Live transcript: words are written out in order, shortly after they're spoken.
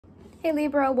Hey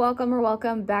Libra,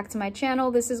 welcome back to my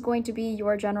channel. This is going to be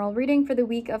your general reading for the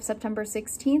week of September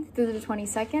 16th through the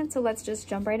 22nd. So let's just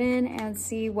jump right in and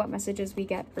see what messages we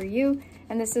get for you.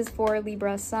 And this is for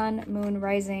Libra, Sun, Moon,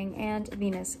 Rising, and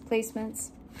Venus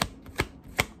placements.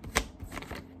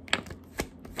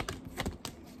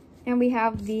 And we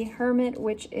have the Hermit,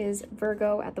 which is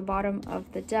Virgo at the bottom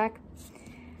of the deck.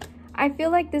 I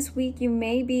feel like this week you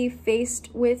may be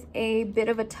faced with a bit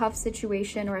of a tough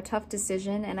situation or a tough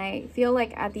decision, and I feel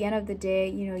like at the end of the day,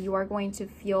 you are going to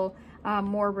feel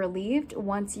more relieved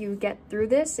once you get through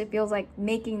this. It feels like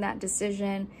making that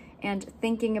decision and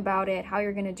thinking about it, how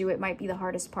you're going to do it, might be the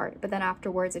hardest part. But then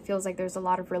afterwards, it feels like there's a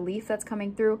lot of relief that's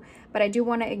coming through. But I do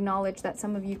want to acknowledge that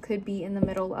some of you could be in the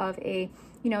middle of a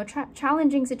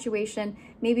challenging situation,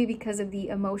 maybe because of the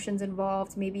emotions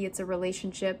involved. Maybe it's a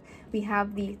relationship. We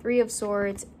have the Three of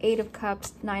Swords, Eight of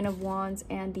Cups, Nine of Wands,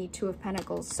 and the Two of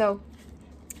Pentacles. So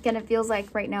again, it feels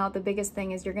like right now the biggest thing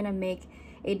is you're going to make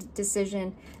a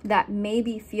decision that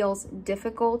maybe feels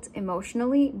difficult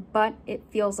emotionally, but it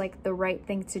feels like the right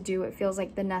thing to do. It feels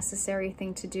like the necessary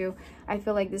thing to do. I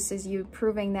feel like this is you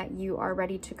proving that you are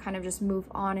ready to kind of just move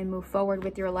on and move forward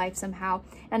with your life somehow.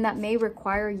 And that may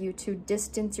require you to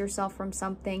distance yourself from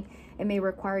something. It may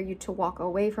require you to walk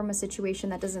away from a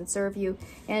situation that doesn't serve you.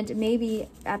 And maybe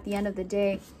at the end of the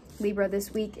day, Libra,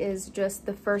 this week is just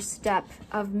the first step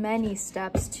of many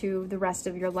steps to the rest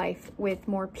of your life with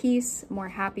more peace, more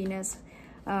happiness.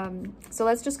 So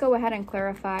let's just go ahead and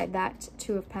clarify that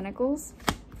Two of Pentacles.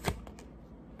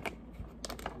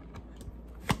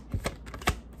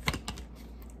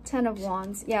 Ten of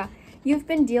Wands. Yeah, you've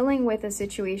been dealing with a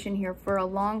situation here for a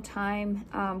long time,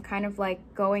 kind of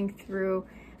like going through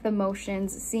the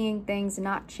motions, seeing things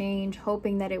not change,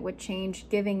 hoping that it would change,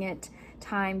 giving it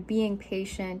time, being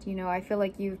patient. I feel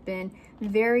like you've been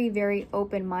very, very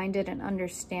open-minded and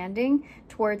understanding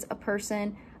towards a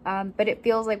person, but it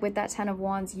feels like with that Ten of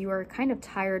Wands, you are kind of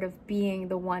tired of being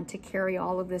the one to carry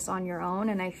all of this on your own.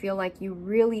 And I feel like you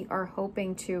really are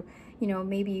hoping to,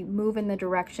 maybe move in the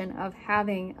direction of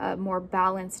having a more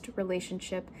balanced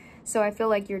relationship. So I feel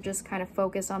like you're just kind of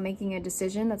focused on making a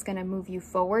decision that's going to move you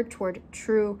forward toward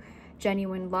true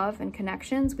genuine love and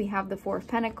connections. We have the Four of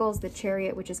Pentacles, the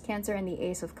Chariot, which is Cancer, and the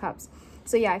Ace of Cups.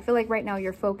 So yeah, I feel like right now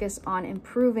you're focused on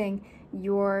improving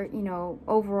your,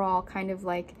 overall kind of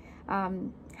like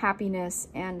happiness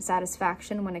and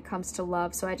satisfaction when it comes to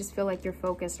love. So I just feel like you're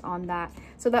focused on that.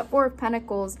 So that Four of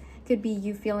Pentacles could be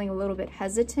you feeling a little bit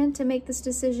hesitant to make this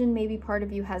decision. Maybe part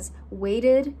of you has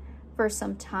waited for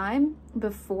some time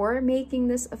before making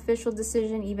this official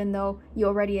decision, even though you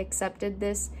already accepted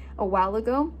this a while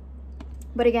ago.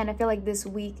 But again, I feel like this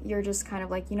week you're just kind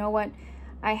of like, you know what,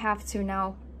 I have to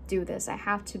now do this. I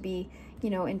have to be,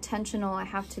 intentional. I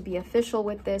have to be official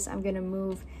with this. I'm going to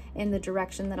move in the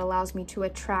direction that allows me to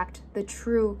attract the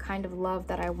true kind of love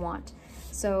that I want.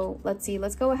 So let's see.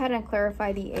 Let's go ahead and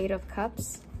clarify the Eight of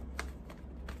Cups.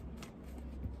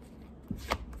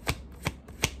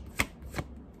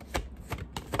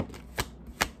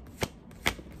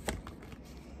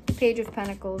 Page of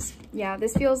Pentacles. Yeah,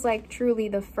 this feels like truly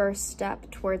the first step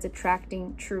towards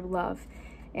attracting true love.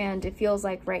 And it feels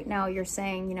like right now you're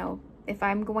saying, if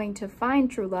I'm going to find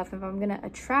true love, if I'm going to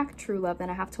attract true love, then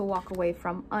I have to walk away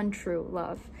from untrue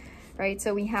love, right?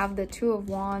 So we have the Two of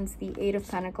Wands, the Eight of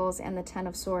Pentacles, and the Ten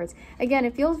of Swords. Again,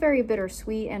 it feels very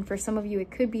bittersweet, and for some of you, it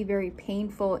could be very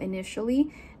painful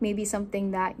initially. Maybe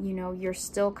something that, you're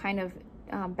still kind of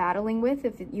battling with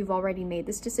if you've already made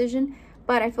this decision.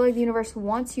 But I feel like the universe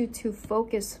wants you to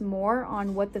focus more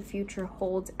on what the future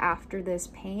holds after this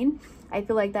pain. I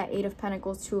feel like that Eight of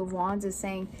Pentacles, Two of Wands is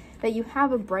saying that you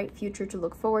have a bright future to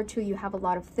look forward to. You have a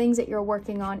lot of things that you're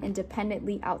working on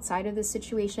independently outside of this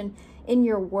situation, in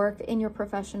your work, in your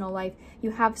professional life.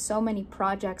 You have so many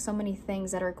projects, so many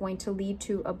things that are going to lead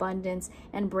to abundance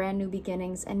and brand new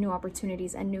beginnings and new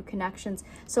opportunities and new connections.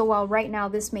 So while right now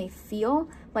this may feel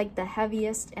like the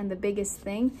heaviest and the biggest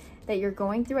thing that you're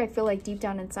going through, I feel like deep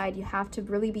down inside you have to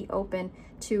really be open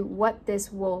to what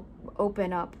this will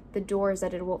open up, the doors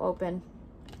that it will open,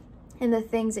 and the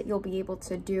things that you'll be able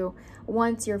to do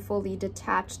once you're fully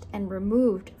detached and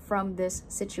removed from this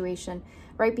situation.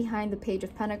 Right behind the Page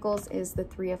of Pentacles is the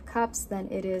Three of Cups, then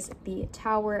it is the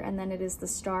Tower, and then it is the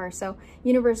Star. So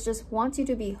universe just wants you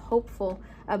to be hopeful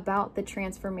about the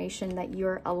transformation that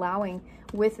you're allowing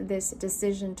with this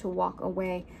decision to walk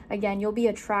away. Again, you'll be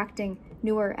attracting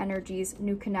newer energies,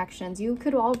 new connections. You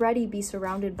could already be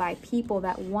surrounded by people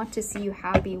that want to see you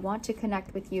happy, want to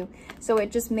connect with you. So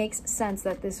it just makes sense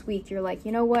that this week you're like,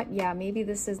 you know what? Yeah, maybe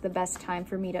this is the best time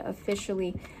for me to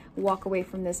officially walk away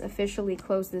from this, officially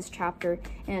close this chapter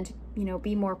and you know,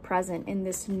 be more present in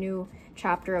this new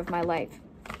chapter of my life.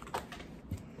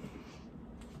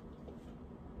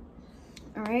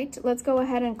 All right, let's go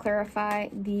ahead and clarify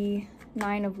the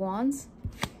Nine of Wands.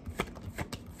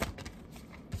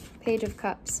 Page of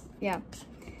Cups.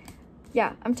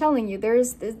 Yeah, I'm telling you,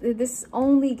 this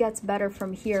only gets better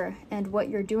from here. And what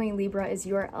you're doing, Libra, is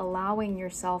you're allowing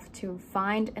yourself to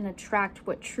find and attract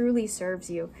what truly serves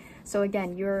you. So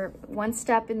again, you're one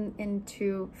step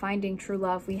into finding true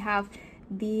love. We have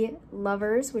the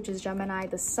Lovers, which is Gemini,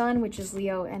 the Sun, which is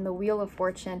Leo, and the Wheel of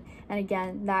Fortune. And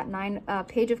again, that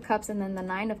Page of Cups, and then the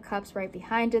Nine of Cups right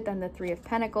behind it, then the Three of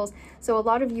Pentacles. So a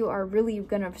lot of you are really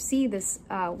going to see this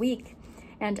week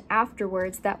and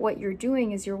afterwards that what you're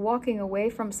doing is you're walking away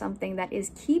from something that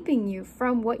is keeping you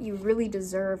from what you really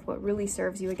deserve, what really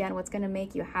serves you, again, what's going to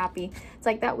make you happy. It's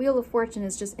like that Wheel of Fortune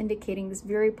is just indicating this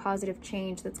very positive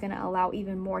change that's going to allow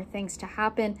even more things to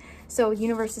happen. So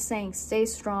universe is saying, stay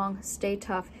strong, stay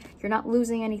tough. You're not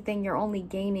losing anything, you're only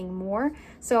gaining more.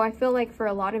 So I feel like for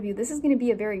a lot of you, this is going to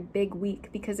be a very big week,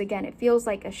 because again, it feels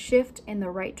like a shift in the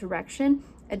right direction.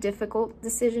 A difficult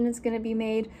decision is going to be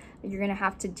made. You're going to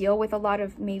have to deal with a lot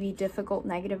of maybe difficult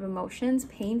negative emotions,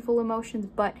 painful emotions,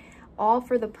 but all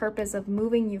for the purpose of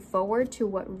moving you forward to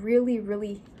what really,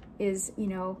 really is, you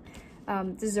know,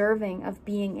 deserving of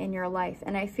being in your life.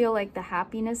 And I feel like the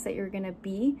happiness that you're going to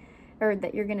be, or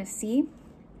that you're going to see,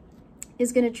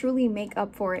 is going to truly make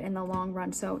up for it in the long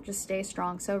run. So just stay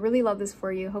strong. So really love this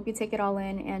for you. Hope you take it all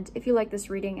in. And if you like this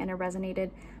reading and it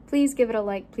resonated, please give it a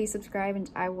like, please subscribe, and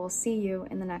I will see you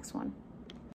in the next one.